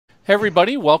Hey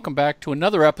everybody, welcome back to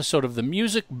another episode of the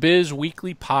Music Biz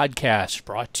Weekly Podcast,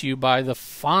 brought to you by the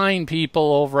fine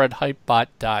people over at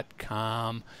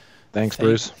Hypebot.com. Thanks,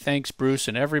 Bruce. Thanks, Bruce,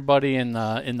 and everybody in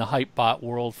the Hypebot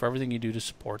world for everything you do to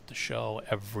support the show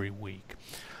every week.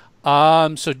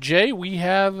 So Jay, we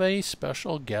have a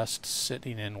special guest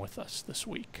sitting in with us this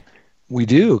week. We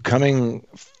do. Coming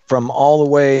from all the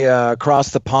way across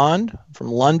the pond from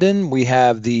London, we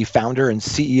have the founder and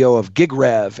CEO of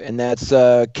GigRev, and that's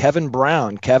Kevin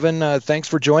Brown. Kevin, thanks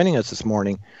for joining us this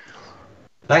morning.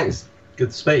 Thanks. Good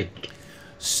to speak.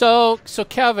 So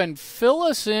Kevin, fill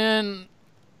us in.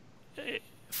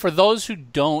 For those who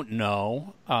don't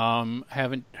know,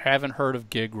 haven't heard of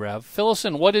GigRev, fill us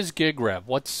in. What is GigRev?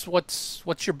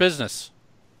 What's your business?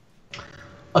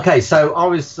 Okay, so I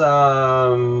was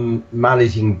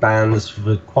managing bands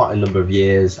for quite a number of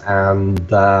years, and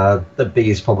the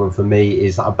biggest problem for me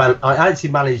is that I actually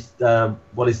managed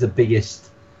what is the biggest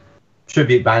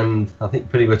tribute band, I think,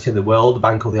 pretty much in the world, a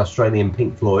band called the Australian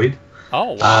Pink Floyd.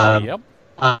 Oh, wow, yep.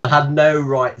 I had no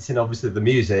rights in, obviously, the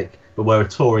music, but we're a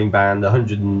touring band,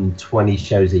 120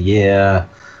 shows a year.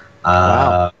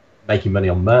 Wow. Making money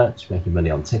on merch, making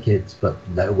money on tickets, but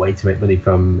no way to make money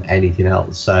from anything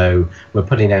else. So we're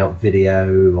putting out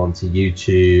video onto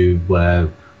YouTube, where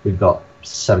we've got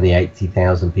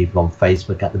 80,000 people on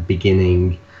Facebook at the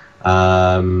beginning.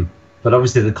 But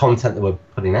obviously the content that we're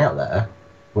putting out there,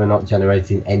 we're not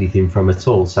generating anything from at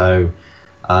all. So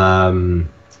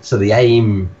the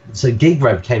aim, so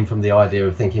GigRev came from the idea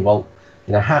of thinking, well,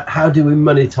 you know, how do we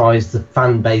monetize the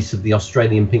fan base of the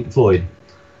Australian Pink Floyd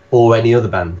or any other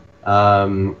band?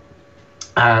 And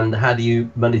how do you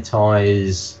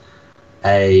monetize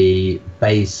a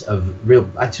base of real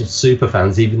actual super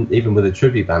fans, even with a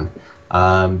tribute band,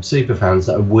 super fans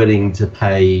that are willing to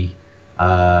pay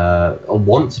or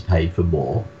want to pay for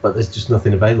more, but there's just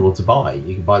nothing available to buy.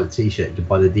 You can buy the t-shirt, you can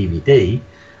buy the DVD,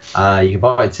 you can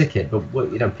buy a ticket, but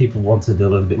you know, people want to do a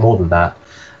little bit more than that.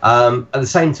 At the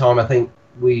same time, I think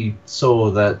we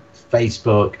saw that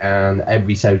Facebook and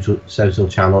every social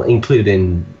channel,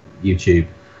 including YouTube,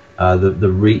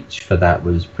 the reach for that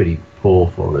was pretty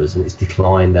poor for us, and it's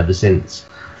declined ever since.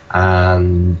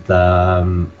 And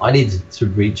I needed to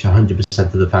reach 100%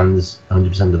 of the fans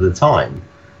 100% of the time,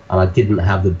 and I didn't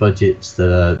have the budgets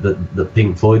that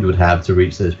Pink Floyd would have to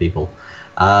reach those people.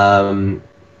 Email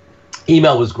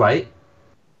was great,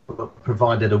 but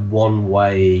provided a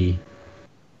one-way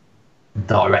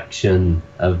direction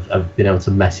of being able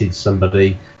to message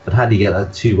somebody, but how do you get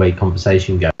that two-way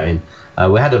conversation going?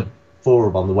 We had a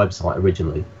forum on the website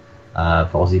originally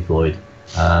for Aussie Floyd,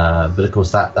 but of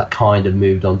course that kind of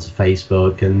moved on to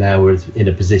Facebook, and now we're in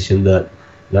a position that,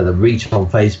 you know, the reach on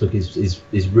Facebook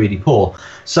is really poor.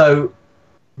 So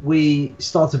we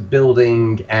started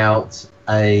building out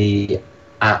a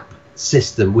app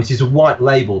system, which is a white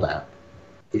labeled app.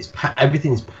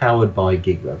 Everything's powered by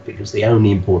GigRev, because the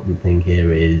only important thing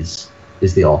here is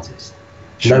the artist.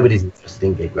 Sure. Nobody's interested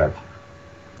in GigRev.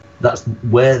 That's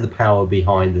where the power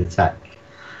behind the tech.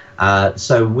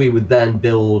 So we would then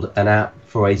build an app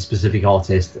for a specific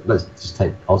artist. Let's just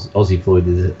take Aussie Floyd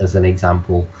as an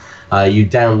example. You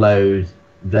download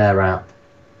their app,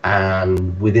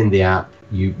 and within the app,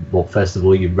 first of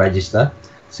all, you register.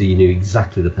 So you knew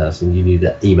exactly the person, you knew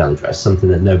their email address, something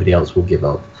that nobody else will give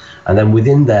up. And then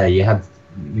within there, you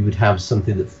would have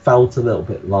something that felt a little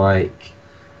bit like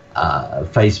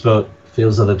Facebook,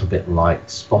 feels a little bit like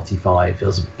Spotify,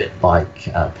 feels a bit like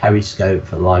Periscope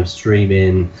for live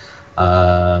streaming,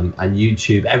 and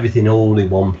YouTube, everything all in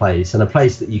one place, and a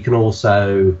place that you can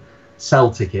also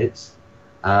sell tickets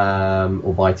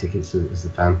or buy tickets as the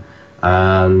fan,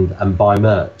 and buy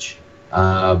merch.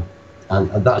 And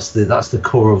that's the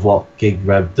core of what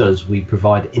GigRev does. We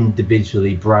provide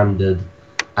individually branded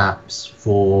apps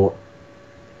for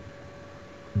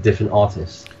different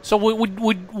artists. So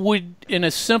would in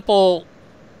a simple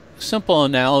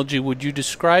analogy, would you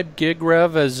describe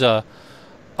GigRev as a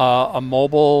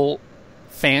mobile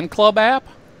fan club app?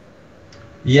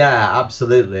 Yeah,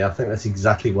 absolutely. I think that's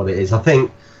exactly what it is. I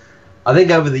think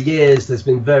over the years there's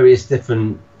been various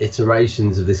different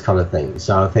iterations of this kind of thing.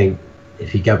 So I think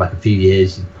if you go back a few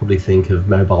years, you'd probably think of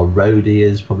Mobile Roadie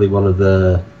as probably one of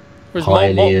the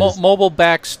pioneers. Mobile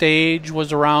Backstage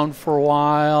was around for a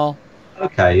while.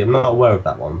 Okay, I'm not aware of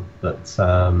that one, but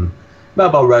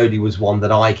Mobile Roadie was one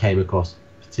that I came across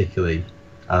particularly.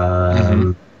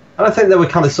 And I think they were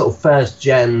kind of sort of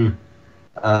first-gen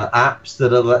apps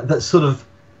that sort of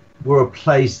were a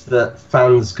place that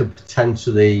fans could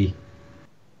potentially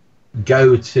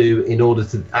go to in order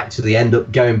to actually end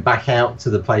up going back out to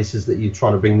the places that you're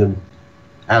trying to bring them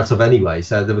out of anyway.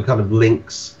 So there were kind of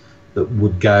links that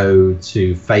would go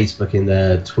to Facebook in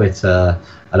their Twitter,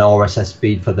 an RSS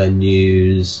feed for their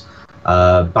news,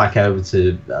 back over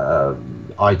to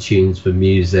iTunes for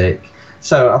music.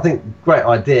 So I think great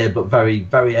idea, but very,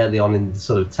 very early on in the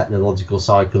sort of technological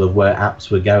cycle of where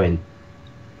apps were going.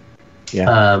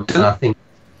 Yeah. And I think.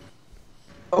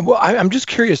 Well, I'm just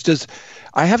curious.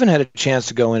 I haven't had a chance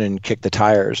to go in and kick the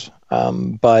tires,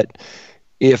 but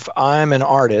if I'm an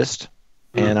artist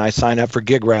and I sign up for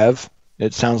GigRev,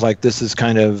 it sounds like this is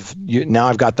kind of now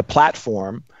I've got the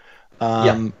platform.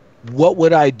 What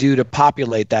would I do to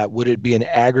populate that? Would it be an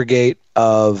aggregate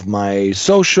of my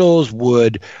socials?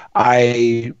 Would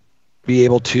I be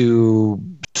able to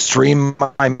stream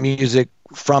my music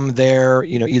from there,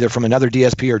 either from another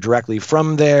DSP or directly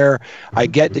from there? I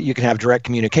get that you can have direct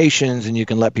communications and you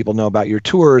can let people know about your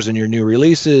tours and your new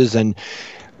releases. And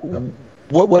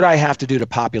what would I have to do to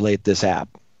populate this app?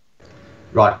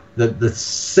 Right. The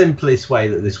simplest way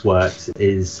that this works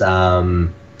is,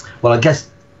 well, I guess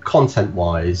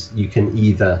content-wise, you can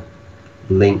either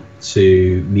link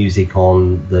to music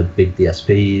on the big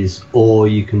DSPs, or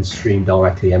you can stream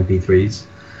directly MP3s.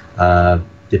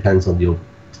 Depends on your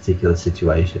particular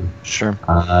situation. Sure.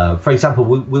 For example,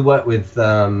 we work with.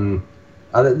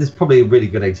 This is probably a really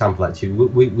good example. Actually,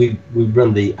 we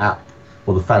run the app,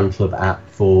 or the fan club app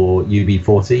for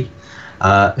UB40,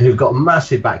 who've got a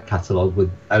massive back catalogue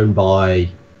owned by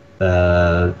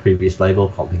previous label.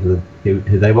 I can't think of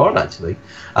who they were on actually,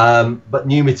 but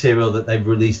new material that they've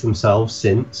released themselves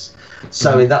since.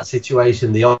 So in that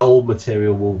situation, the old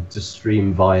material will just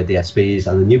stream via DSPs,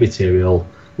 and the new material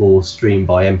will stream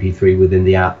by MP3 within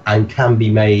the app, and can be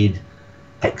made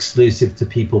exclusive to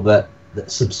people that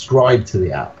subscribe to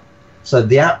the app. So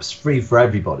the app's free for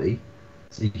everybody.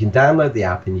 So you can download the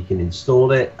app and you can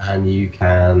install it, and you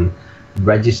can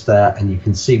register, and you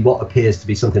can see what appears to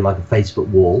be something like a Facebook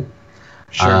wall.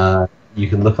 Sure. You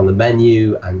can look on the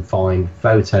menu and find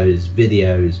photos,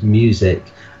 videos, music,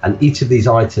 and each of these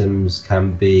items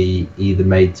can be either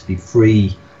made to be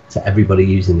free to everybody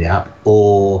using the app,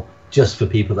 or just for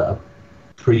people that are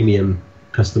premium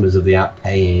customers of the app,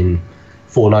 paying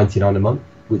 $4.99 a month,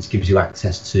 which gives you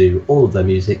access to all of their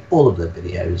music, all of their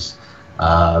videos,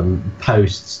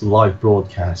 posts, live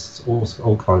broadcasts,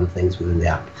 all kinds of things within the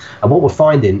app. And what we're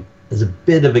finding as a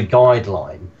bit of a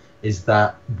guideline is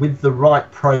that with the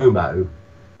right promo,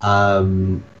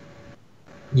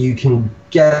 you can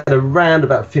get around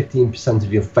about 15%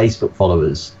 of your Facebook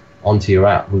followers onto your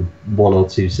app with one or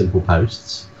two simple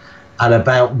posts, and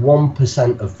about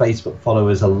 1% of Facebook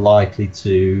followers are likely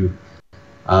to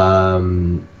pay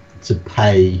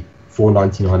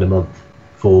 $4.99 a month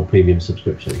for premium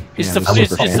subscription. Is the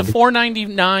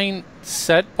 $4.99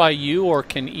 set by you, or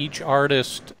can each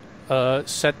artist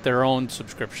set their own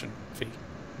subscription fee?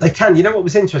 They can. You know what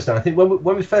was interesting? I think when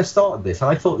we first started this,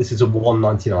 I thought this is a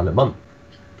 $1.99 a month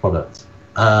product.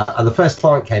 And the first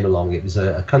client came along, it was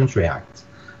a country act,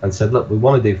 and said, look, we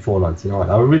want to do $4.99.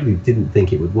 I really didn't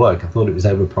think it would work. I thought it was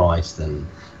overpriced and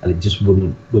it just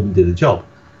wouldn't do the job.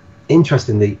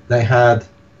 Interestingly, they had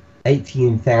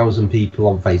 18,000 people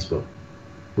on Facebook,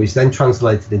 which then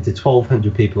translated into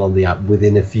 1,200 people on the app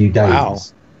within a few days. Wow.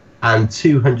 And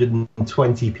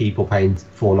 220 people paying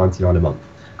 $4.99 a month.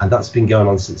 And that's been going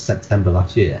on since September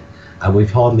last year. And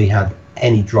we've hardly had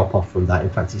any drop off from that.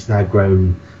 In fact, it's now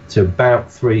grown to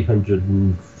about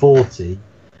 340.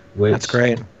 Which, that's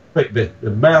great. Quick bit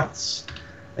of maths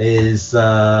is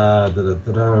what's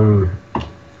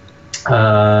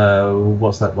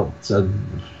that?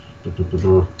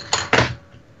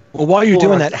 Well, while you're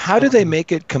doing that, how do they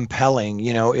make it compelling?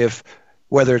 If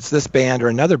whether it's this band or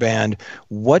another band,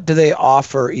 what do they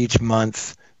offer each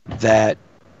month that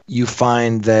you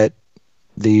find that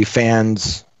the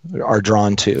fans are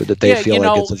drawn to, that they feel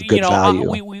like it's of good value?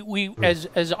 We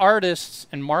as artists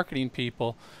and marketing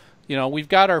people, we've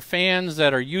got our fans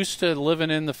that are used to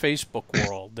living in the Facebook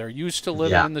world. They're used to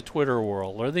living in the Twitter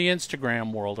world or the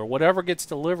Instagram world or whatever gets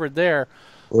delivered there.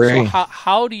 Right. So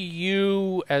how do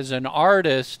you, as an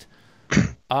artist,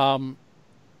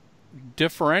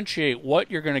 differentiate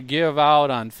what you're going to give out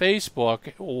on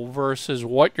Facebook versus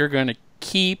what you're going to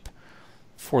keep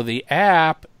for the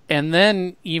app, and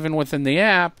then even within the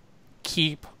app,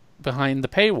 keep behind the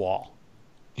paywall?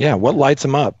 Yeah, what lights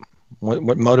them up?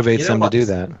 What motivates them to do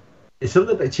that? It's a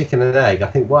little bit chicken and egg. I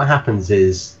think what happens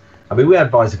is, we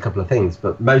advise a couple of things,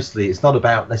 but mostly it's not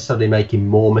about necessarily making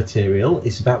more material.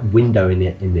 It's about windowing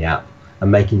it in the app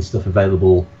and making stuff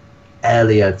available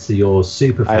earlier to your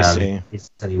super fan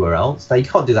anywhere else. Now, you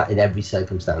can't do that in every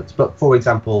circumstance, but for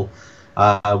example,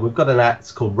 we've got an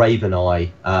act called Raven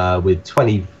Eye with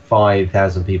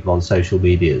 25,000 people on social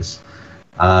medias.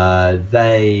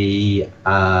 They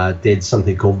did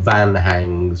something called van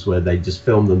hangs, where they just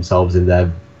filmed themselves in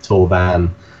their tour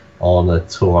van on a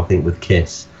tour, I think, with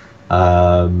Kiss.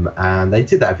 And they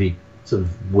did that every sort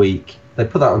of week. They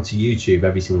put that onto YouTube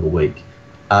every single week.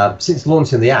 Since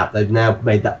launching the app, they've now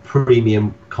made that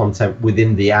premium content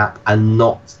within the app and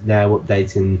not now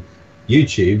updating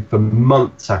YouTube for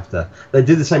months after. They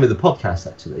do the same with the podcast,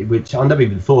 actually, which I never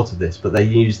even thought of this, but they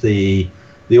use the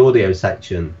audio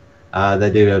section. They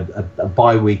do a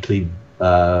bi-weekly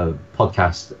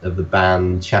podcast of the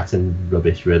band chatting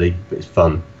rubbish, really, but it's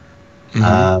fun.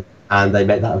 And they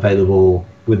make that available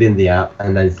within the app,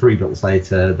 and then 3 months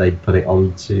later they put it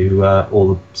onto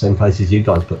all the same places you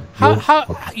guys put.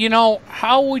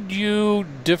 How would you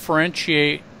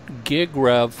differentiate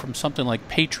GigRev from something like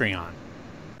Patreon?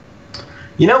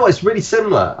 You know what? It's really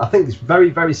similar. I think it's very,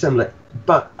 very similar.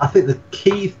 But I think the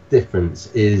key difference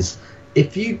is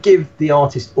if you give the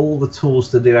artist all the tools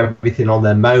to do everything on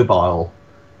their mobile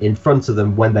in front of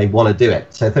them when they want to do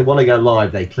it. So if they want to go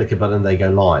live, they click a button, they go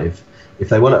live. If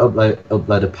they want to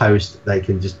upload a post, they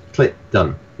can just click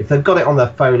done. If they've got it on their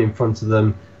phone in front of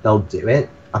them, they'll do it.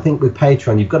 I think with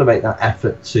Patreon, you've got to make that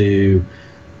effort to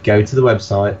go to the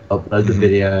website, upload the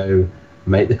video,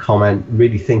 make the comment,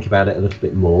 really think about it a little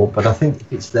bit more. But I think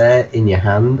if it's there in your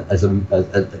hand,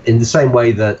 in the same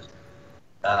way that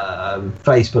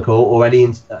Facebook or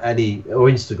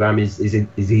Instagram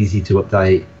is easy to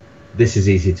update, this is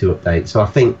easy to update. So I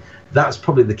think that's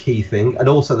probably the key thing, and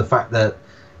also the fact that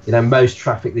most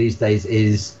traffic these days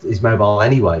is mobile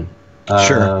anyway.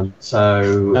 Sure.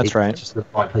 So that's it's right. just the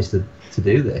right place to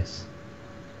do this.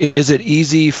 Is it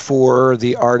easy for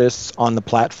the artists on the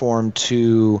platform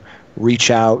to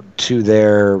reach out to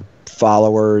their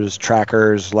followers,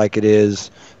 trackers, like it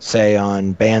is, say,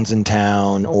 on Bands in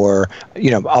Town? Or,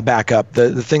 I'll back up.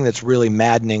 The thing that's really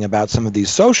maddening about some of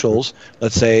these socials,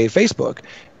 let's say Facebook,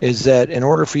 is that in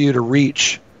order for you to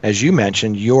reach, as you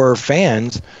mentioned, your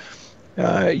fans,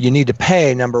 you need to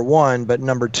pay, number one, but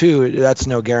number two, that's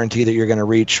no guarantee that you're going to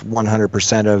reach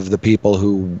 100% of the people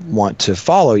who want to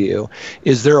follow you.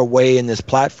 Is there a way in this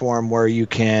platform where you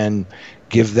can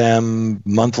give them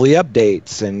monthly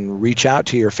updates and reach out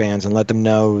to your fans and let them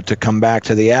know to come back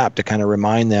to the app, to kind of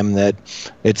remind them that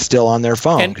it's still on their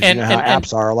phone? Because how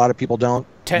apps are, a lot of people don't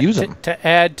use them. To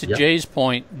add to Jay's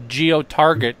point,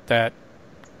 geo-target that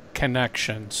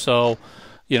connection. So,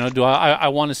 do I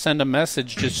want to send a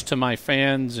message just to my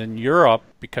fans in Europe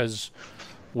because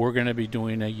we're going to be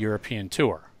doing a European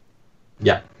tour?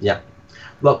 Yeah.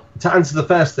 Look, to answer the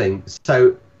first thing,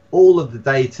 so all of the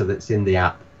data that's in the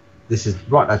app, this is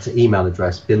right back to email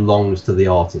address, belongs to the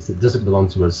artist. It doesn't belong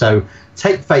to us. So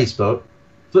take Facebook,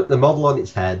 flip the model on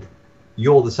its head.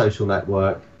 You're the social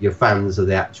network. Your fans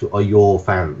are your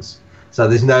fans. So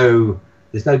there's no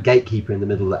gatekeeper in the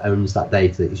middle that owns that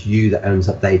data. It's you that owns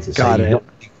that data. Got so it.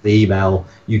 The email,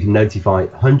 you can notify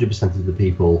 100% of the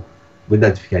people with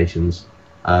notifications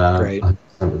 100%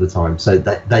 of the time. So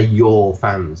they're your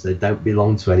fans. They don't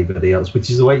belong to anybody else, which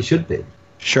is the way it should be.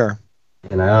 Sure.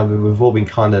 We've all been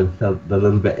kind of a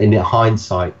little bit, in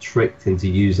hindsight, tricked into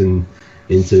using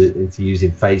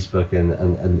Facebook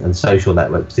and social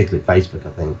networks, particularly Facebook,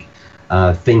 I think,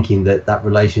 thinking that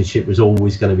relationship was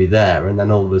always going to be there, and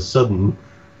then all of a sudden,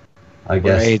 I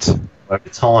guess, over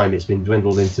time, it's been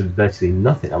dwindled into virtually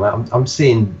nothing. I'm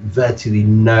seeing virtually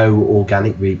no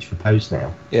organic reach for posts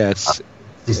now. Yeah,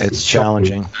 it's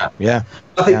challenging. Yeah,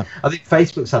 I think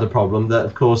Facebook's had a problem that,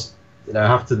 of course,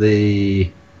 after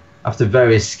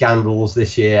various scandals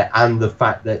this year, and the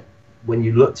fact that when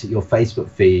you looked at your Facebook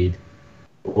feed,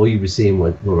 all you were seeing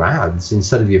were ads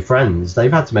instead of your friends.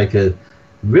 They've had to make a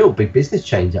real big business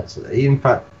change, actually. In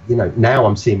fact, now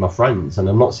I'm seeing my friends and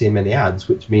I'm not seeing many ads,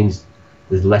 which means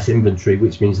there's less inventory,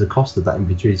 which means the cost of that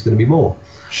inventory is going to be more.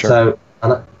 Sure. So,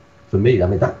 for me,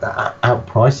 that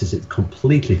outprices it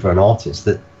completely for an artist.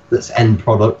 That's end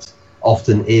product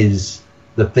often is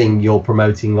the thing you're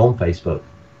promoting on Facebook.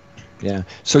 Yeah.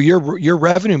 So your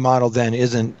revenue model then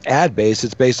isn't ad based;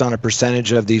 it's based on a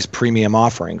percentage of these premium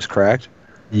offerings, correct?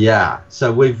 Yeah.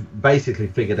 So we've basically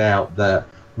figured out that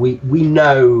we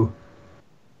know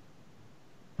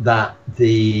that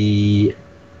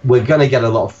we're going to get a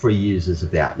lot of free users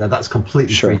of the app. Now that's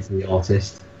completely free to the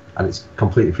artist, and it's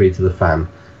completely free to the fan.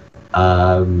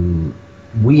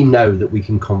 We know that we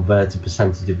can convert a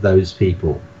percentage of those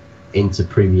people into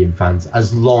premium fans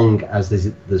as long as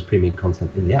there's premium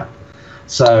content in the app.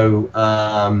 So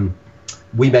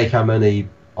we make our money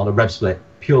on a rev split,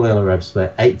 purely on a rev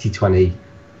split, 80-20,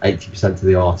 80% to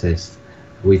the artist.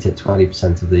 We take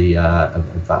 20% of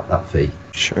that fee.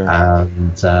 Sure.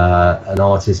 And an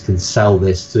artist can sell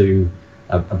this to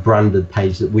a branded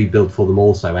page that we build for them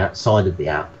also outside of the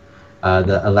app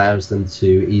that allows them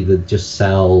to either just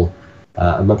sell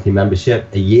a monthly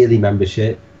membership, a yearly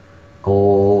membership,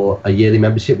 or a yearly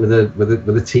membership with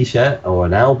a t-shirt or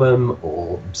an album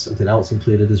or something else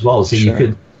included as well. So you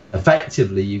could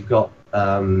effectively, you've got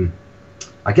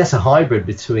I guess a hybrid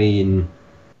between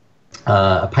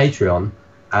a Patreon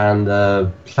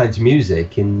and Pledge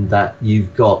Music, in that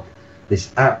you've got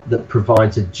this app that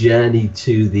provides a journey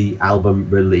to the album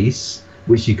release,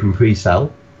 which you can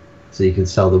pre-sell. So you can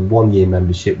sell the 1 year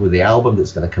membership with the album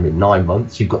that's going to come in 9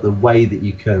 months. You've got the way that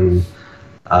you can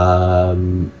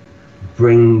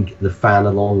bring the fan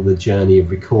along the journey of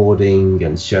recording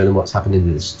and show them what's happening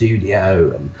in the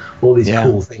studio and all these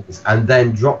cool things, and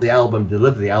then drop the album,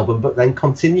 deliver the album, but then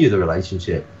continue the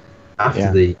relationship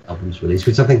after the album's release,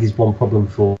 which I think is one problem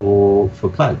for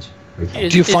Pledge. Do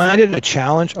you find it a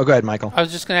challenge? Oh, go ahead, Michael. I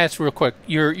was just going to ask real quick.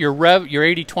 Your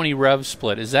 80-20 rev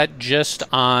split, is that just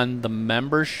on the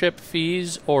membership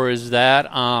fees, or is that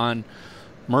on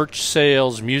merch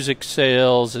sales, music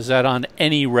sales? Is that on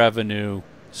any revenue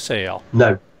sale?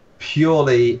 No,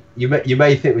 purely. You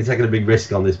may think we're taking a big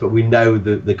risk on this, but we know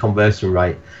the conversion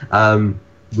rate.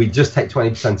 We just take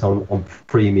 20% on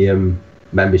premium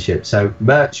membership. So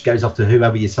merch goes off to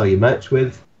whoever you sell your merch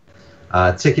with.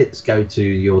 Tickets go to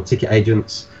your ticket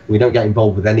agents. We don't get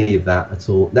involved with any of that at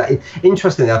all. Now,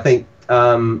 interestingly, I think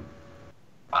I'm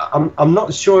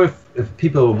not sure if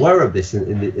people are aware of this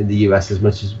in the US as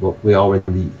much as what we are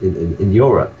in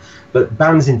Europe. But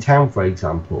Bands in Town, for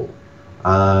example,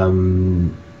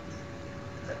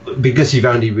 because you've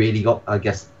only really got, I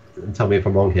guess, tell me if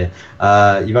I'm wrong here,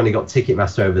 you've only got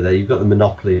Ticketmaster over there. You've got the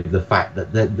monopoly of the fact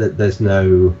that there's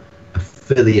no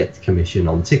affiliate commission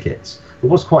on tickets. But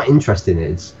what's quite interesting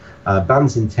is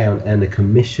Bands in Town earn a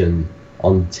commission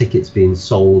on tickets being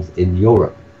sold in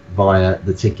Europe via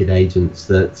the ticket agents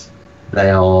that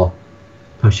they are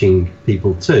pushing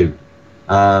people to.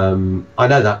 I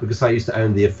know that because I used to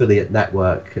own the affiliate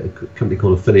network, a company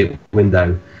called Affiliate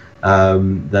Window,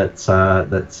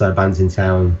 that Bands in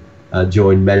Town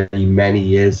joined many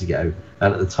years ago,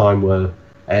 and at the time were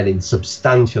earning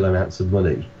substantial amounts of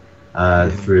money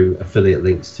through affiliate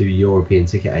links to European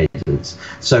ticket agents.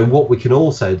 So what we can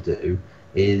also do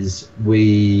is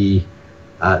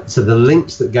so the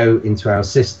links that go into our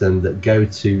system that go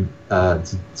to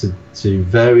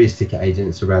various ticket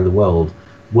agents around the world,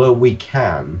 where we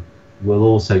can, we'll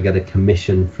also get a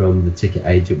commission from the ticket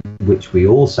agent, which we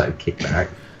also kick back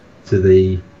to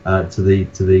the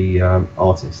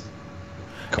artist.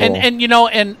 Cool.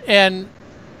 And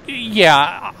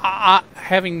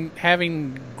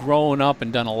having grown up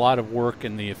and done a lot of work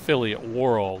in the affiliate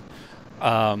world,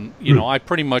 I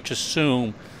pretty much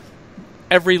assume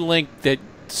every link that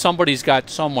somebody's got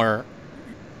somewhere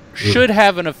should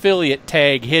have an affiliate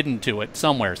tag hidden to it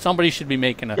somewhere. Somebody should be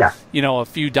making a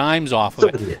few dimes off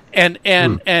of it.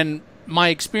 And my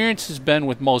experience has been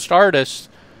with most artists,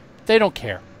 they don't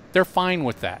care. They're fine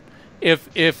with that. If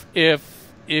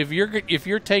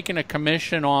you're taking a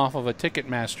commission off of a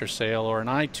Ticketmaster sale or an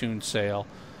iTunes sale,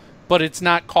 but it's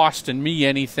not costing me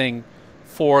anything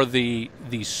for the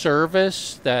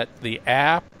service, that the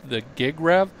app, the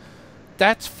GigRev,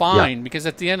 that's fine, because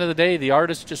at the end of the day, the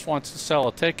artist just wants to sell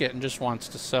a ticket and just wants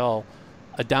to sell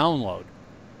a download.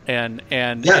 And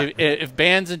if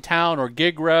Bands in Town or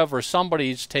GigRev or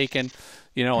somebody's taken,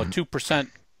 a 2%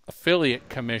 affiliate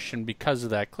commission because of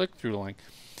that click-through link,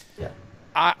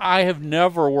 I have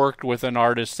never worked with an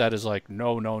artist that is like,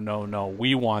 no,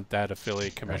 we want that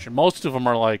affiliate commission. Most of them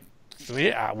are like,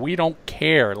 yeah, we don't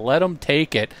care. Let them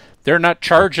take it. They're not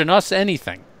charging us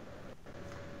anything.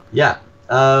 Yeah.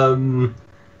 Well,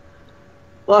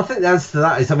 I think the answer to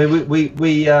that is, I mean, we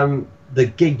the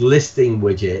gig listing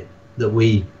widget that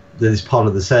is part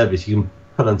of the service, you can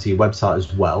put onto your website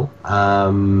as well.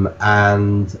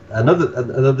 And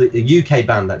another UK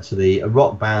band, actually, a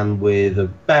rock band with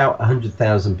about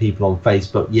 100,000 people on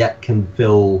Facebook, yet can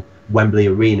fill Wembley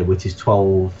Arena, which is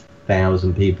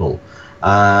 12,000 people.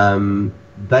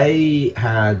 They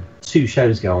had 2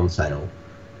 shows go on sale.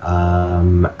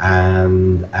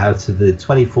 And out of the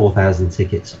 24,000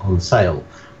 tickets on sale,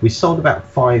 we sold about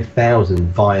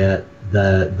 5,000 via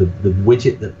the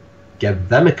widget that gave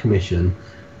them a commission,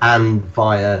 and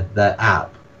via their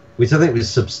app, which I think was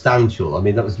substantial. I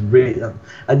mean, that was really,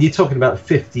 and you're talking about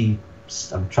 50,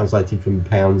 I'm translating from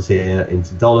pounds here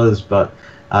into dollars, but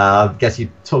I guess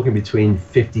you're talking between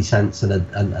 50 cents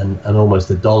and almost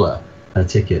 $1 per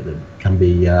ticket that can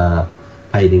be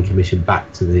paid in commission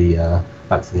back to the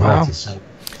artist.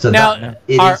 So now, that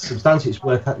is substantial. It's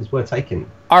worth taking.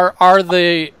 Are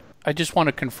the I just want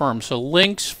to confirm. So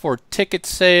links for ticket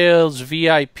sales,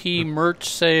 VIP merch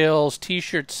sales,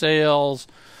 T-shirt sales,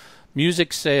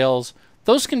 music sales,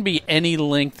 those can be any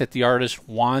link that the artist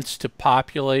wants to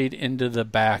populate into the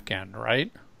back end,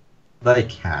 right? They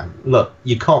can. Look,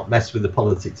 you can't mess with the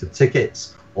politics of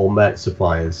tickets or merch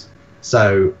suppliers.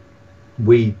 So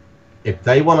if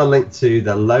they want to link to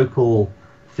the local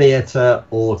theatre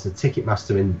or to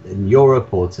Ticketmaster in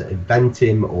Europe or to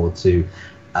Eventim or to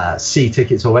C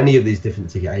Tickets or any of these different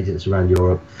ticket agents around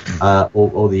Europe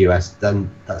or the US, then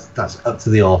that's up to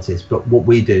the artist. But what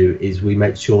we do is we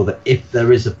make sure that if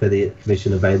there is affiliate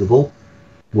commission available,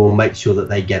 we'll make sure that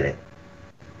they get it.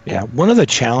 Yeah, one of the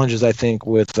challenges I think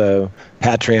with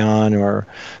Patreon or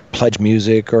Pledge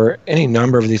Music or any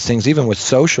number of these things, even with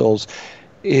socials,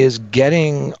 is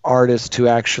getting artists to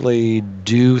actually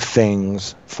do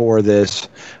things for this.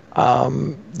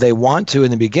 They want to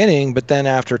in the beginning, but then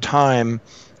after time,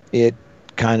 it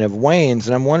kind of wanes.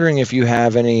 And I'm wondering if you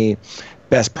have any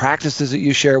best practices that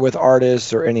you share with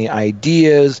artists or any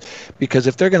ideas, because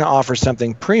if they're going to offer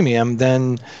something premium,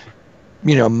 then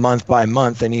month by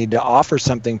month, they need to offer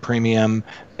something premium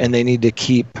and they need to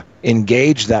keep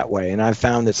engaged that way. And I've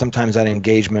found that sometimes that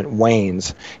engagement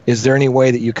wanes. Is there any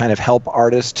way that you kind of help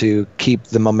artists to keep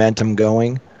the momentum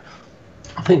going?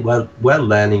 I think we're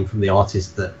learning from the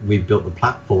artists that we've built the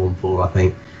platform for. I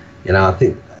think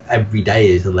every day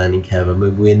is a learning curve. I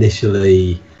mean, we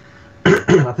initially,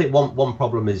 I think one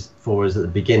problem is for us at the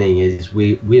beginning is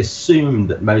we assumed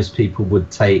that most people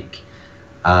would take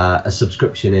a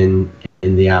subscription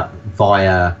in the app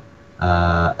via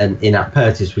an in-app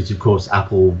purchase, which of course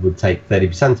Apple would take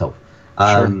 30% of.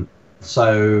 Sure.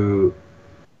 So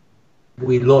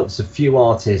we launched a few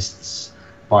artists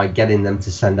by getting them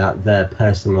to send out their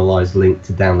personalized link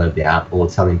to download the app or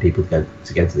telling people to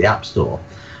go to the App Store.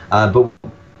 But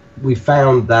we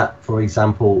found that, for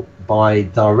example, by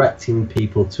directing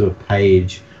people to a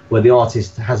page where the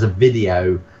artist has a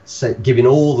video giving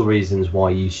all the reasons why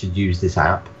you should use this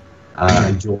app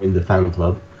and join the fan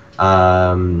club,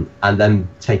 and then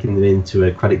taking them into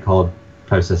a credit card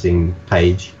processing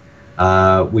page,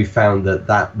 we found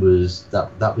that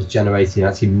was generating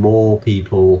actually more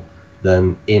people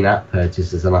than in-app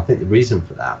purchases. And I think the reason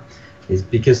for that is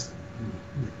because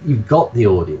you've got the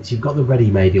audience, you've got the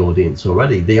ready-made audience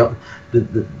already.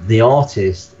 The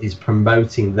artist is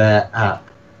promoting their app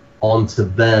onto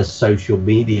their social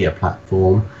media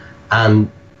platform, and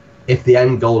if the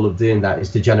end goal of doing that is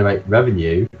to generate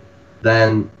revenue,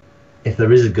 then if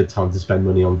there is a good time to spend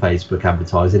money on Facebook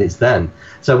advertising, it's then.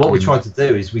 So what we're trying to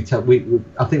do is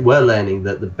I think we're learning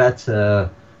that the better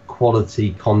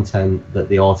quality content that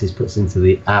the artist puts into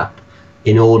the app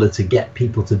in order to get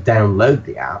people to download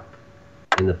the app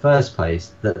in the first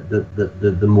place,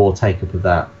 the more take up of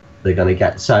that they're going to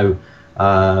get. So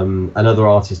another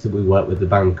artist that we work with, the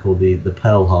band called the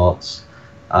Pearl Hearts,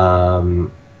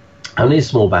 only a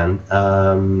small band,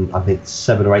 I think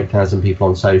 7,000 or 8,000 people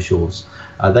on socials.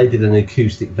 They did an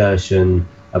acoustic version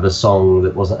of a song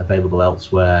that wasn't available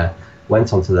elsewhere,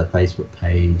 went onto their Facebook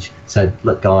page, said,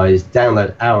 look guys,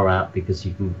 download our app because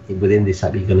you can, within this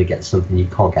app you're going to get something you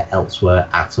can't get elsewhere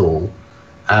at all.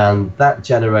 And that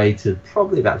generated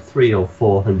probably about 300 or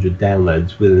 400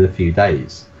 downloads within a few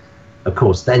days. Of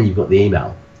course, then you've got the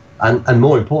email. And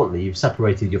more importantly, you've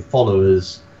separated your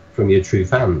followers from your true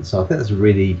fans. So I think that's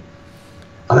really...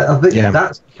 I think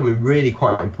that's becoming really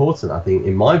quite important, I think,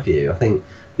 in my view. I think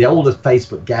the older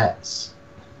Facebook gets,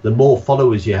 the more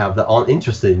followers you have that aren't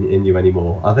interested in you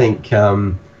anymore. I think,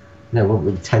 10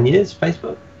 years,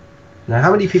 Facebook? Now,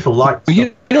 how many people like...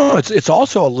 It's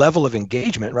also a level of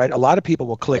engagement, right? A lot of people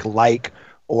will click like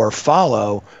or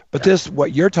follow, but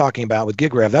what you're talking about with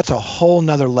GigRev, that's a whole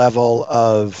nother level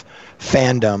of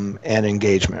fandom and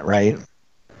engagement, right?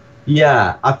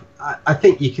 Yeah, I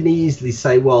think you can easily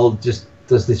say, well, just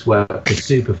does this work for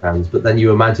superfans? But then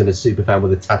you imagine a superfan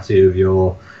with a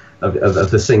tattoo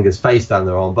of the singer's face down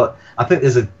their arm. But I think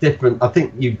there's I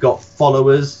think you've got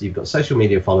followers, you've got social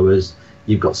media followers,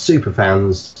 you've got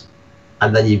superfans,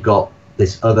 and then you've got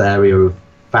this other area of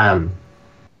fan.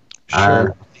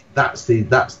 Sure. That's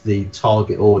the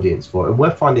target audience for it. And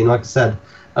we're finding, like I said,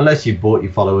 unless you bought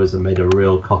your followers and made a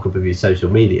real cock up of your social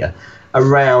media,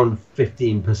 around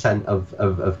 15%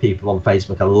 of people on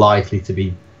Facebook are likely to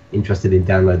be interested in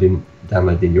downloading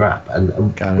your app,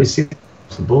 and we see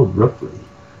across the board roughly.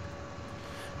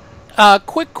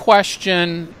 Quick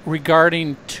question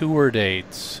regarding tour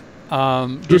dates.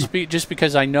 Just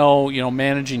because I know,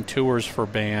 managing tours for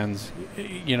bands,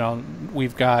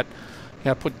 we've got, you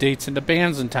got to put dates into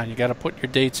Bands in Town. You got to put your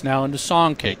dates now into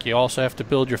Songcake. You also have to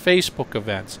build your Facebook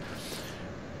events.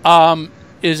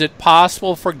 is it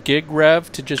possible for GigRev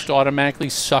to just automatically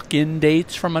suck in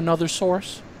dates from another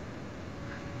source?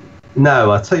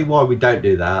 No, I'll tell you why we don't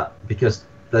do that, because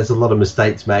there's a lot of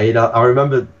mistakes made. I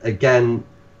remember, again,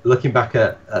 looking back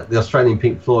at the Australian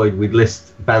Pink Floyd, we'd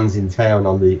list bands in town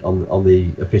on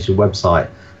the official website,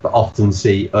 but often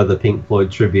see other Pink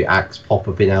Floyd tribute acts pop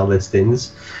up in our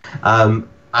listings. And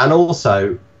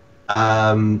also,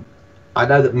 I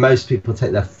know that most people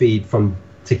take their feed from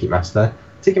Ticketmaster.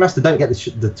 Ticketmaster don't get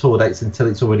the tour dates until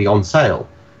it's already on sale.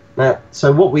 Now,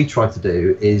 so what we try to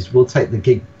do is we'll take the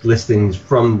gig listings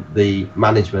from the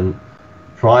management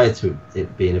prior to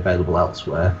it being available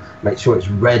elsewhere, make sure it's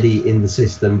ready in the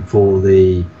system for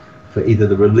either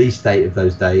the release date of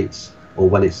those dates or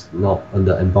when it's not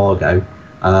under embargo.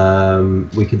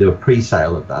 We can do a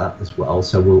pre-sale of that as well,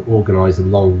 so we'll organise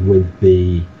along with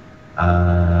the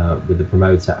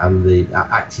promoter and the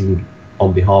acting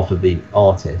on behalf of the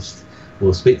artist.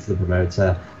 We'll speak to the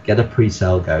promoter, get a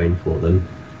pre-sale going for them,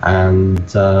 and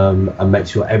make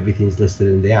sure everything's listed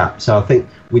in the app. So I think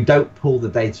we don't pull the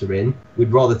data in.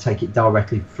 We'd rather take it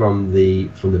directly from the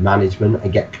management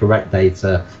and get correct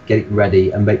data, get it ready,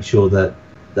 and make sure that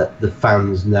the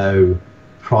fans know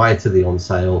prior to the on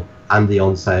sale and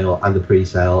the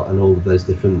pre-sale and all of those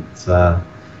different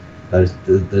those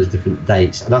different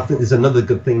dates. And I think there's another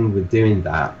good thing with doing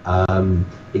that.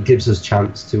 It gives us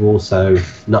chance to also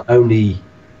not only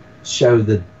show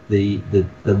the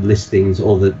listings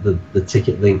or the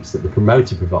ticket links that the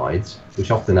promoter provides,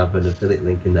 which often have an affiliate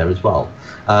link in there as well,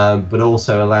 but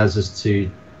also allows us to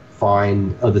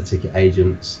find other ticket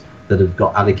agents that have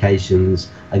got allocations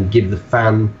and give the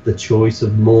fan the choice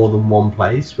of more than one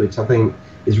place, which I think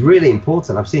is really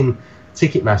important. I've seen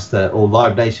Ticketmaster or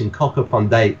Live Nation cock up on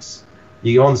dates.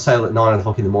 You go on sale at 9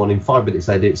 o'clock in the morning, 5 minutes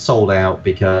later it's sold out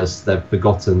because they've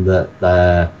forgotten that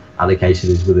their allocation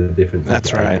is with a different ticket.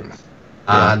 That's right.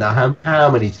 And how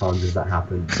many times has that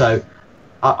happened? So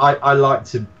I like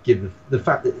to give the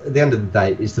fact that at the end of the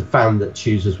day, it's the fan that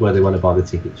chooses where they want to buy the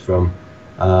tickets from.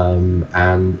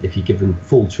 And if you give them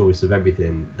full choice of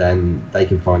everything, then they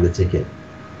can find the ticket.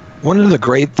 One of the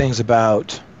great things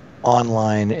about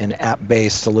online and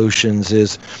app-based solutions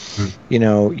is,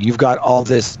 you've got all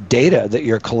this data that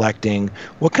you're collecting.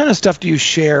 What kind of stuff do you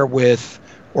share with,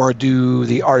 or do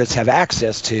the artists have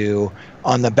access to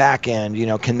on the back end?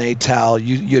 Can they tell,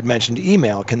 you had mentioned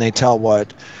email, can they tell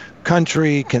what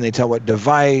country, can they tell what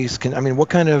device, what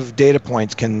kind of data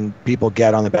points can people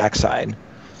get on the backside?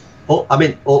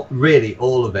 Really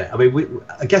all of it.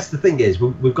 I guess the thing is,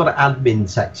 we've got an admin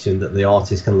section that the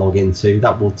artist can log into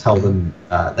that will tell them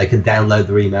they can download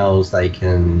their emails, they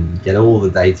can get all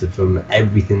the data from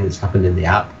everything that's happened in the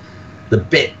app. The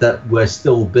bit that we're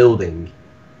still building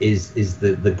is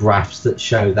the graphs that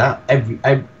show that.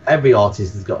 Every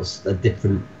artist has got a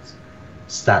different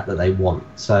stat that they want.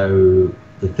 So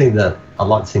the thing that I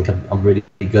like to think I'm really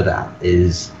good at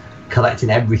is collecting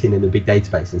everything in a big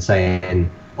database and saying,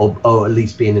 or at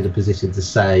least being in a position to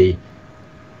say,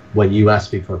 when you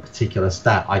ask me for a particular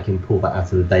stat, I can pull that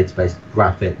out of the database,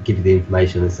 graph it, give you the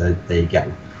information, and say, there you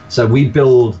go. So we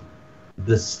build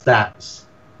the stats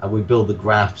and we build the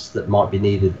graphs that might be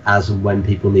needed as and when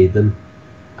people need them.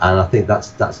 And I think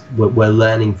that's we're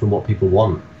learning from what people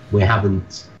want. We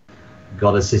haven't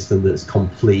got a system that's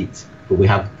complete, but we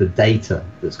have the data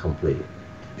that's complete.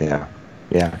 Yeah.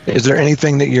 Is there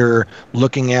anything that you're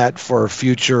looking at for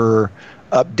future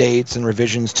updates and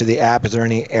revisions to the app? Is there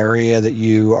any area that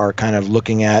you are kind of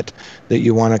looking at that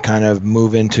you want to kind of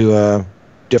move into a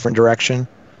different direction?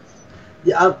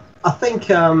 Yeah, I think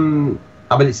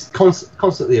it's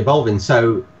constantly evolving.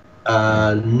 So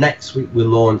next week we'll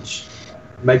launch,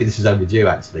 maybe this is overdue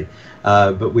actually,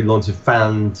 but we launch a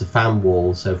fan-to-fan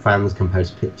wall, so fans can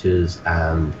post pictures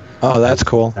and that's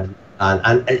cool.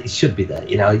 And it should be there.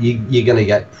 You're going to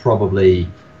get probably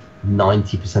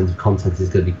 90% of content is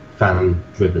going to be fan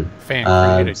driven. Fan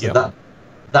created, so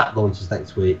that launches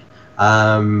next week.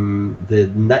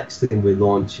 The next thing we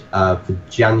launch for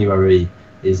January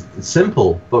is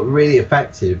simple but really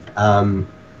effective.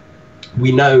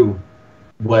 We know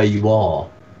where you are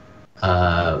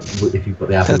if you've got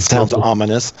the app. That sounds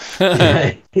ominous.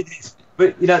 Yeah, it is.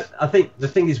 But I think the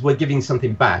thing is we're giving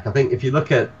something back. I think if you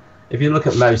look at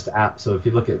most apps, or if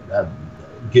you look at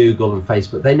Google and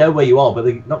Facebook, they know where you are, but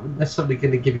they're not necessarily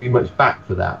going to give you much back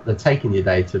for that. They're taking your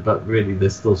data, but really they're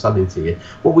still selling to you.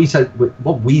 What we say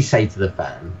to the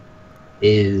fan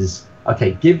is,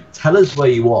 okay, tell us where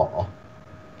you are,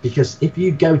 because if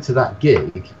you go to that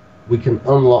gig, we can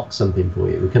unlock something for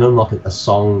you. We can unlock a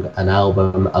song, an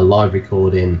album, a live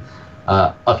recording.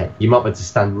 Okay, you might want to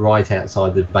stand right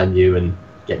outside the venue and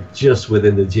get just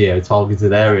within the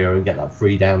geo-targeted area and get that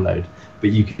free download.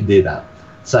 But you can do that.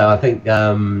 So I think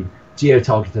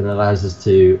geo-targeting allows us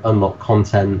to unlock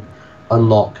content,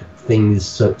 unlock things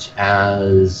such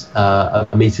as a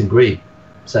meet and greet.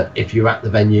 So if you're at the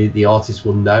venue, the artist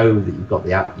will know that you've got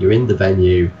the app, you're in the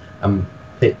venue, and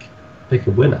pick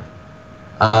a winner.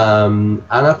 And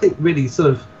I think really sort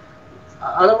of,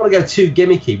 I don't want to go too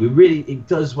gimmicky. It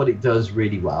does what it does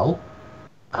really well.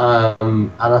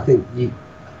 And I think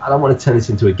I don't want to turn this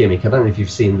into a gimmick. I don't know if you've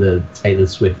seen the Taylor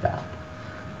Swift app,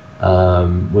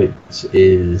 which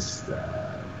is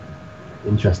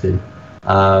interesting.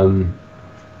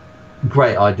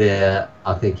 Great idea.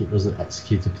 I think it doesn't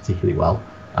execute it particularly well.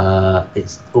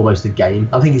 It's almost a game.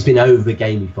 I think it's been over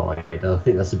gamified. I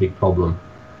think that's a big problem.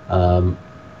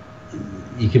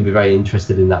 You can be very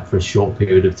interested in that for a short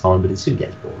period of time, but it soon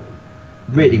gets boring.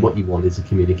 Really, what you want is a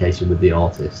communication with the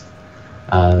artist,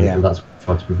 and that's what we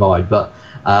try to provide. But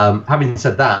having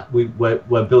said that,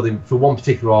 we're building for one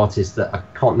particular artist that I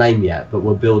can't name yet, but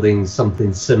we're building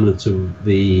something similar to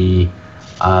the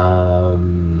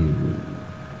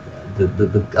I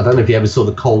don't know if you ever saw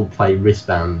the Coldplay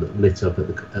wristband that lit up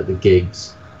at the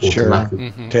gigs. Sure.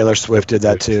 Mm-hmm. Taylor Swift did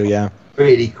that too. Yeah.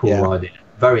 Really cool idea.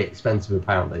 Very expensive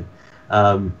apparently.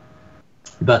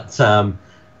 But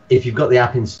if you've got the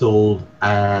app installed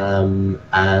and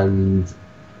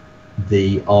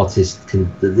the artist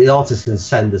can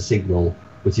send a signal,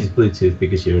 which is Bluetooth,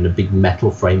 because you're in a big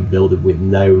metal frame building with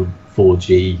no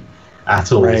 4G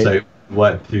at all. Right. So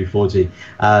work through 4G.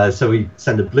 So we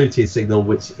send a Bluetooth signal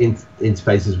which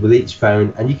interfaces with each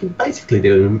phone, and you can basically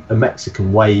do a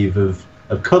Mexican wave of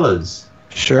colours.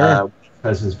 Sure. With each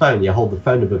person's phone. You hold the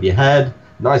phone above your head,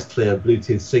 nice clear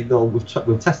Bluetooth signal. We've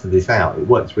tested this out. It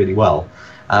works really well.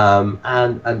 And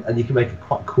you can make a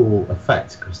quite cool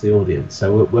effect across the audience.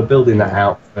 So we're building that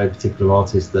out for a particular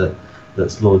artist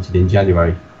that's launched in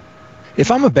January. If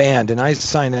I'm a band and I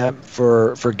sign up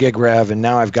for GigRev, and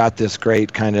now I've got this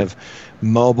great kind of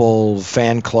mobile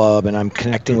fan club and I'm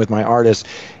connecting with my artists,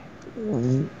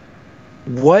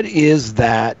 what is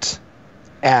that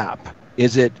app?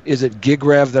 Is it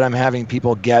GigRev that I'm having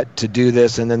people get to do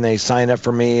this and then they sign up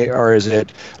for me, or is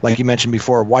it, like you mentioned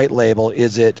before, white label?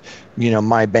 Is it,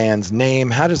 my band's name?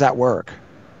 How does that work?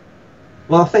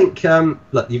 Well, I think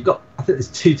look, I think there's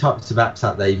two types of apps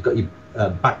out there. You've got your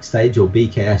Backstage or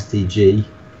BKSTG.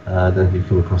 I don't know if you've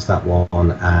come across that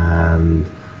one, and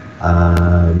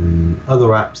other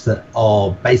apps that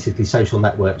are basically social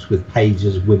networks with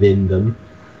pages within them.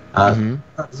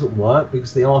 That doesn't work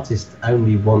because the artist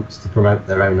only wants to promote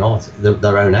their own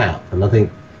their own app, and I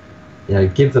think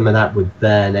give them an app with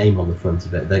their name on the front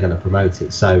of it, they're going to promote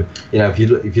it. So if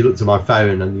you look to my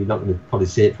phone, and you're not going to probably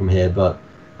see it from here, but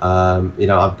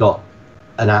I've got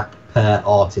an app per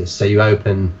artist. So you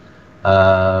open,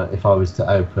 if I was to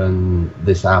open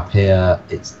this app here,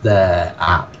 it's their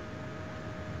app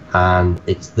and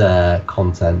it's their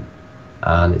content,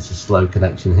 and it's a slow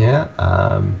connection here.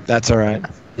 That's all right.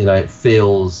 It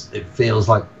feels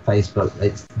like Facebook.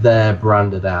 It's their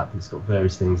branded app. It's got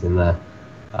various things in there,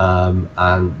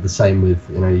 and the same with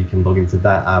you can log into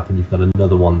that app and you've got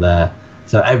another one there.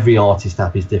 So every artist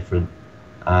app is different,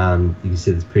 and you can see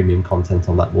there's premium content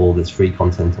on that wall. There's free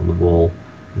content on the wall.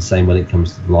 The same when it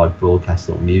comes to live broadcast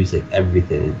or music.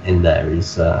 Everything in there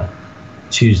is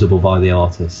choosable by the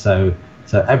artist. So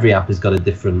every app has got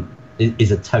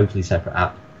is a totally separate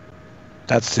app.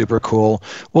 That's super cool.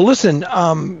 Well, listen,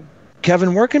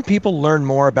 Kevin, where can people learn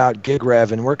more about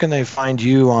GigRev, and where can they find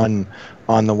you on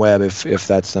the web if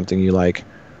that's something you like?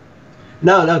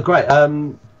 No, great.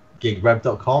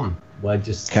 GigRev.com. We're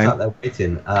just out there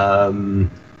waiting. Or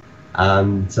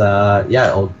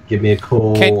give me a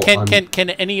call. Can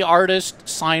any artist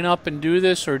sign up and do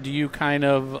this, or do you kind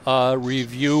of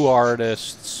review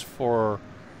artists for?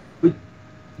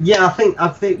 Yeah, I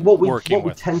think what we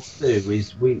tend to do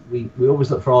is we always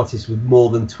look for artists with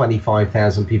more than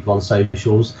 25,000 people on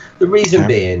socials. The reason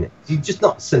being, you're just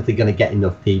not simply going to get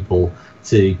enough people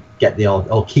to get the art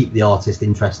or keep the artist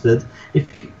interested.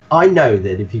 I know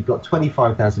that if you've got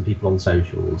 25,000 people on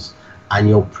socials and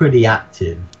you're pretty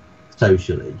active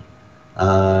socially,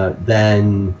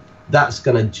 then that's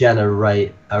going to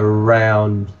generate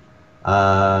around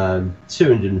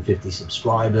 250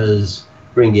 subscribers.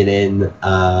 Bringing in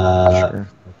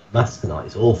maths tonight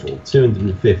is awful.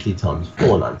 250 times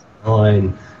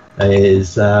 499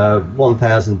 is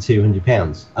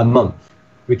 £1,200 a month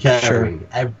recurring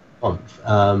every month,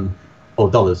 or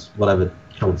dollars, whatever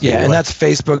currency. Yeah, and that's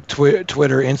Facebook,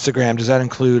 Twitter, Instagram. Does that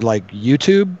include like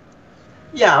YouTube?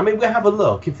 Yeah, I mean, we have a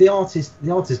look. If the artist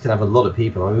can have a lot of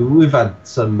people. I mean, we've had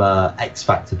some X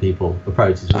Factor people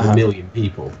approach us with 1 million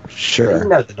people. Sure.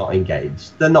 No, they're not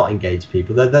engaged. They're not engaged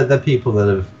people. They're people that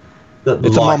have.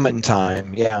 It's a moment in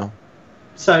time. Yeah.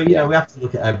 So we have to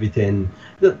look at everything.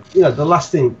 The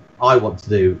last thing I want to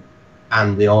do,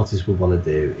 and the artist would want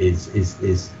to do, is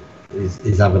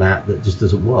have an app that just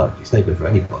doesn't work. It's no good for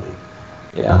anybody.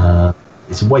 Yeah.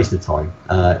 It's a waste of time.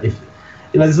 If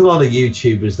there's a lot of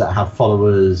YouTubers that have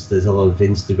followers. There's a lot of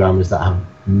Instagrammers that have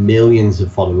millions of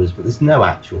followers, but there's no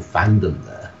actual fandom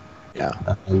there. Yeah.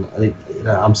 And I think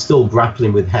I'm still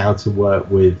grappling with how to work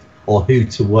with, or who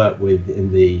to work with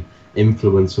in the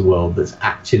influencer world that's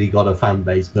actually got a fan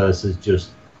base versus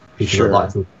just people that like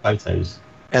to look at photos.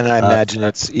 And I imagine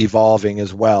it's evolving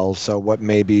as well. So what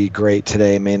may be great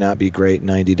today may not be great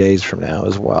 90 days from now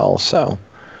as well. So.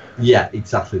 Yeah,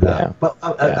 exactly that. Yeah. But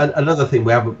another thing,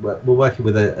 we're working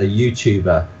with a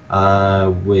YouTuber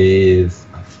with,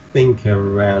 I think,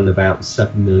 around about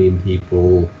 7 million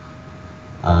people.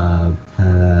 7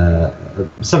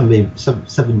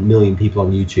 million people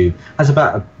on YouTube, has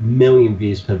about 1 million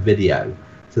views per video.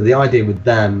 So the idea with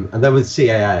them, and they're with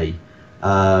CAA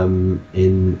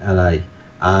in LA,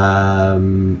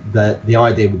 the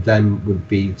idea with them would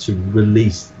be to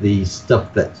release the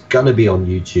stuff that's going to be on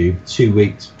YouTube 2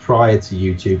 weeks prior to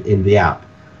YouTube in the app,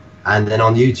 and then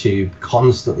on YouTube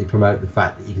constantly promote the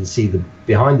fact that you can see the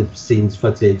behind the scenes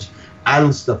footage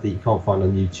and stuff that you can't find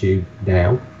on YouTube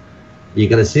now. You're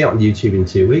going to see it on YouTube in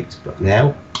 2 weeks, but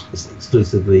now it's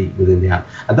exclusively within the app,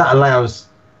 and that allows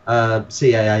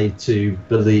CAA to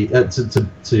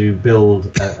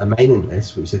build a mailing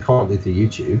list, which they can't do through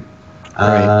YouTube,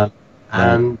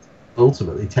 and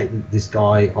ultimately take this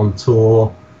guy on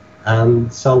tour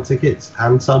and sell tickets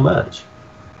and sell merch.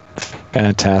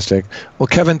 Fantastic. Well,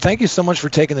 Kevin, thank you so much for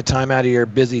taking the time out of your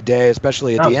busy day,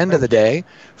 especially at the end of the day,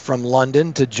 from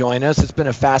London to join us. It's been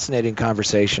a fascinating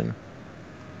conversation.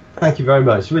 Thank you very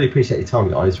much. Really appreciate your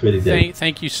time, guys. Really do.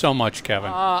 Thank you so much,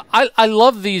 Kevin. I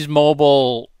love these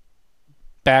mobile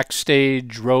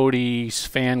backstage roadies,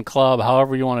 fan club,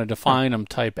 however you want to define them,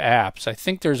 type apps. I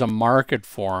think there's a market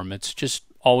for them. It's just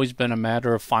always been a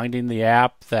matter of finding the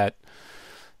app that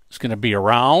is going to be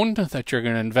around, that you're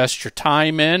going to invest your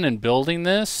time in and building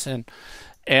this. And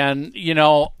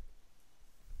I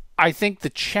think the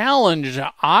challenge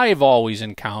I've always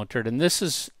encountered, and this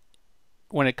is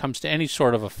when it comes to any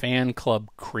sort of a fan club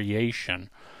creation,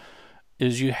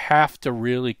 is you have to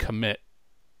really commit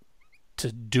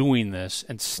to doing this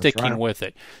and sticking with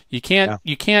it. You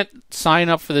can't sign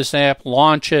up for this app,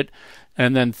 launch it,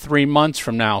 and then 3 months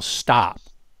from now stop.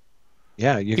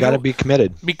 Yeah, you got to be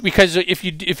committed. Because if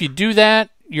you do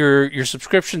that, your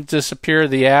subscriptions disappear,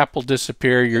 the app will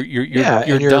disappear. You're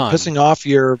done. Pissing off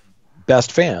your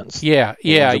best fans. Yeah.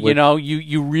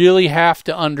 You really have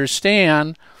to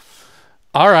understand.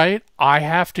 All right, I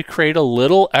have to create a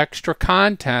little extra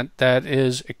content that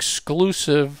is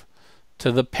exclusive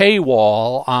to the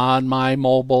paywall on my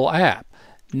mobile app.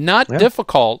 Not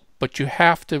difficult, but you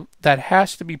have to. That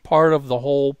has to be part of the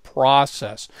whole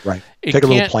process. Right. Take a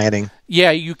little planning.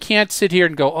 Yeah, you can't sit here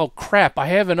and go, "Oh crap, I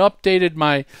haven't updated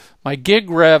my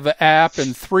GigRev app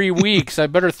in 3 weeks. I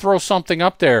better throw something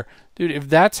up there." Dude, if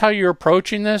that's how you're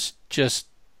approaching this, just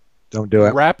don't do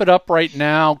it. Wrap it up right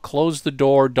now. Close the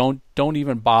door. Don't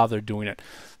even bother doing it.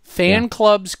 Fan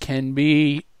clubs can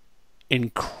be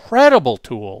incredible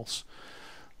tools,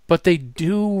 but they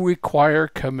do require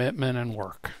commitment and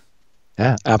work.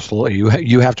 Yeah, absolutely.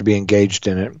 You have to be engaged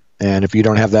in it, and if you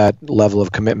don't have that level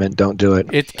of commitment, don't do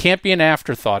it. It can't be an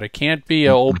afterthought. It can't be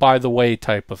a by the way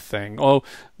type of thing. Oh,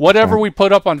 whatever we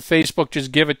put up on Facebook,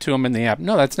 just give it to them in the app.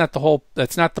 No, that's not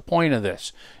the point of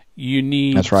this. You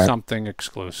need something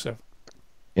exclusive.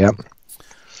 Yep.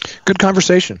 Good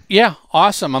conversation. Yeah,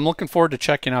 awesome. I'm looking forward to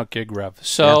checking out GigRev.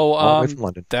 So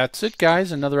that's it,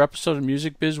 guys. Another episode of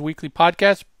Music Biz Weekly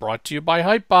Podcast brought to you by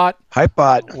Hypebot.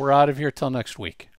 Hypebot. We're out of here till next week.